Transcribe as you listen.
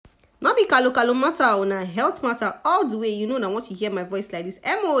Not be kalo matter or na health matter all the way. You know, now once you hear my voice like this,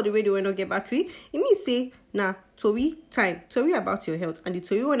 MO the radio when I get battery, it means say na tori time, tori about your health. And the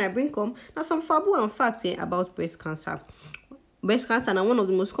tori when I bring come, now some fabu and facts about breast cancer. Breast cancer na one of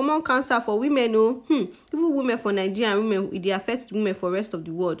the most common cancer for women. Even women for Nigeria and women, it affects women for the rest of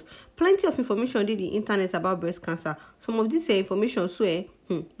the world. Plenty of information did the internet about breast cancer. Some of this information swear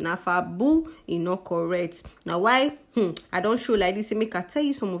na fabu is not correct. Now why I don't show like this, make I tell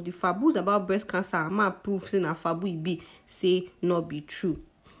you some of the fabus about breast cancer. I'm proof say na fabu it be say not be true.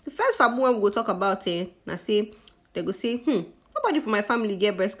 The first fabu when we go talk about na say they go say nobody for my family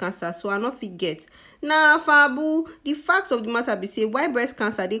get breast cancer, so I not fit get. Nah, fabu. The facts of the matter be say why breast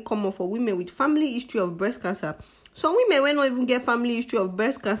cancer they common for women with family history of breast cancer. Some women when not even get family history of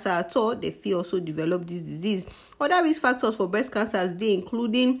breast cancer at all, they feel also develop this disease. Other risk factors for breast cancer they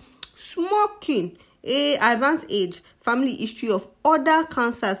including smoking, advanced age, family history of other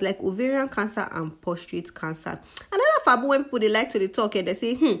cancers like ovarian cancer and prostate cancer. Another fabu when people they like to talk and they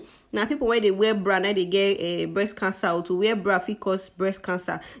say now people when they wear bra now they get breast cancer, or to wear bra fit cause breast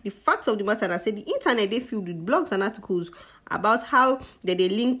cancer. The facts of the matter, I say the internet they filled with blogs and articles about how they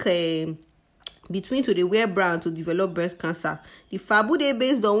link between to the wear bra and to develop breast cancer. The fabu they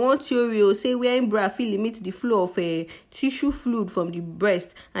based on one theory or say wearing bra fit limit the flow of tissue fluid from the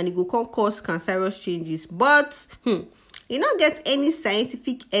breast and it go cause cancerous changes. But you not get any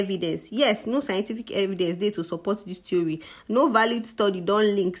scientific evidence. Yes, no scientific evidence there to support this theory. No valid study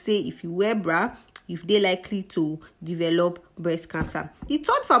don't link say if you wear bra, if they likely to develop breast cancer. The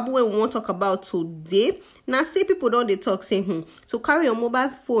third fabu we want to talk about today, now say people don't they talk say so carry your mobile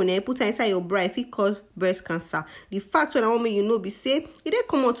phone put it inside your bra if it cause breast cancer. The fact when I want me you know be say it they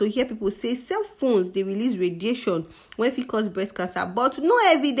come out to hear people say cell phones they release radiation when it cause breast cancer, but no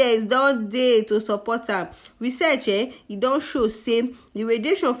evidence don't they to support them. Research it don't show say the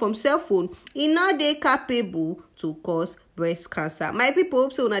radiation from cell phone is not they capable to cause breast cancer. My people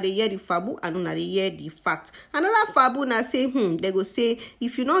hope so now they hear the fabu and now they hear the fact. Another fabu now say they go say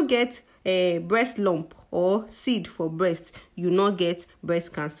if you not get a breast lump or seed for breast, you not get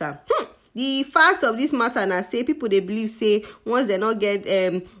breast cancer. The facts of this matter now say people they believe say once they not get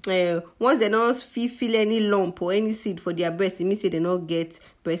once they not feel any lump or any seed for their breast, it means say they not get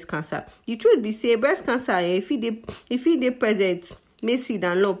breast cancer. The truth be say breast cancer if it they present may seed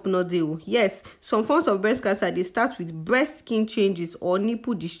and lump not deal. Yes, some forms of breast cancer they start with breast skin changes or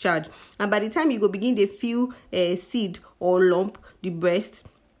nipple discharge, and by the time you go begin they feel seed or lump the breast.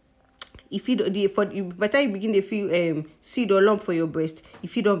 If you by the time you begin to feel seed or lump for your breast,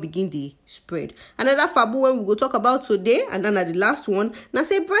 if you don't begin to spread. Another fabu when we go talk about today, and then the last one, now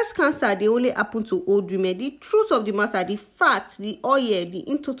say breast cancer they only happen to old women. The truth of the matter, the fact, the oil, the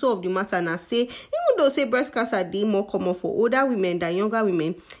in total of the matter, now say even though say breast cancer they more common for older women than younger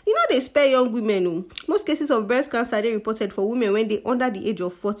women, you know they spare young women. Most cases of breast cancer they reported for women when they under the age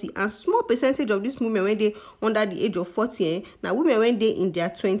of 40, and small percentage of these women when they under the age of 40 now women when they in their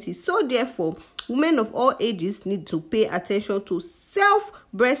 20s. So therefore, women of all ages need to pay attention to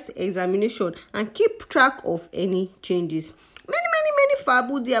self-breast examination and keep track of any changes. Many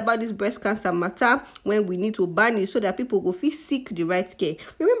fabu there about this breast cancer matter when we need to ban it so that people go fit seek the right care.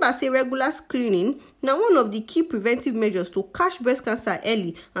 Remember, say regular screening now one of the key preventive measures to catch breast cancer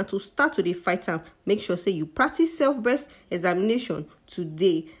early and to start to the fight time. Make sure say you practice self-breast examination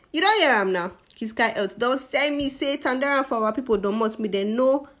today. You don't hear them now. Kiska Health don't send me say Tandara for our people don't want me they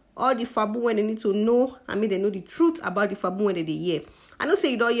know all the fabu when they need to know. I mean they know the truth about the fabu when they hear. I don't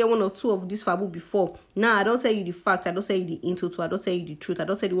say you don't hear one or two of this fabu before. Now I don't tell you the fact. I don't tell you the into. I don't tell you the truth. I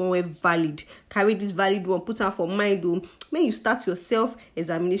don't tell you the one where valid. Carry this valid one. Put on for mind. When you start your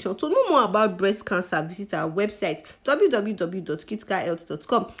self-examination. To know more about breast cancer, visit our website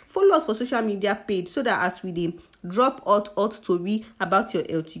www.kidscarhealth.com. Follow us for social media page so that as we drop out story about your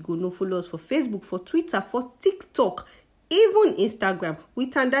health, you go know. Follow us for Facebook, for Twitter, for TikTok, even Instagram. We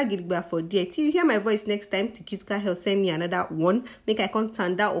Tanda Gidigba for there. Till you hear my voice next time, to Kitka Health send me another one. Make I come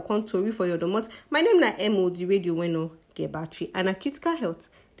Tanda or come Tori for your domot. My name na MO, the radio when no get battery. And at Kitka Health,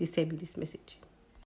 they send me this message.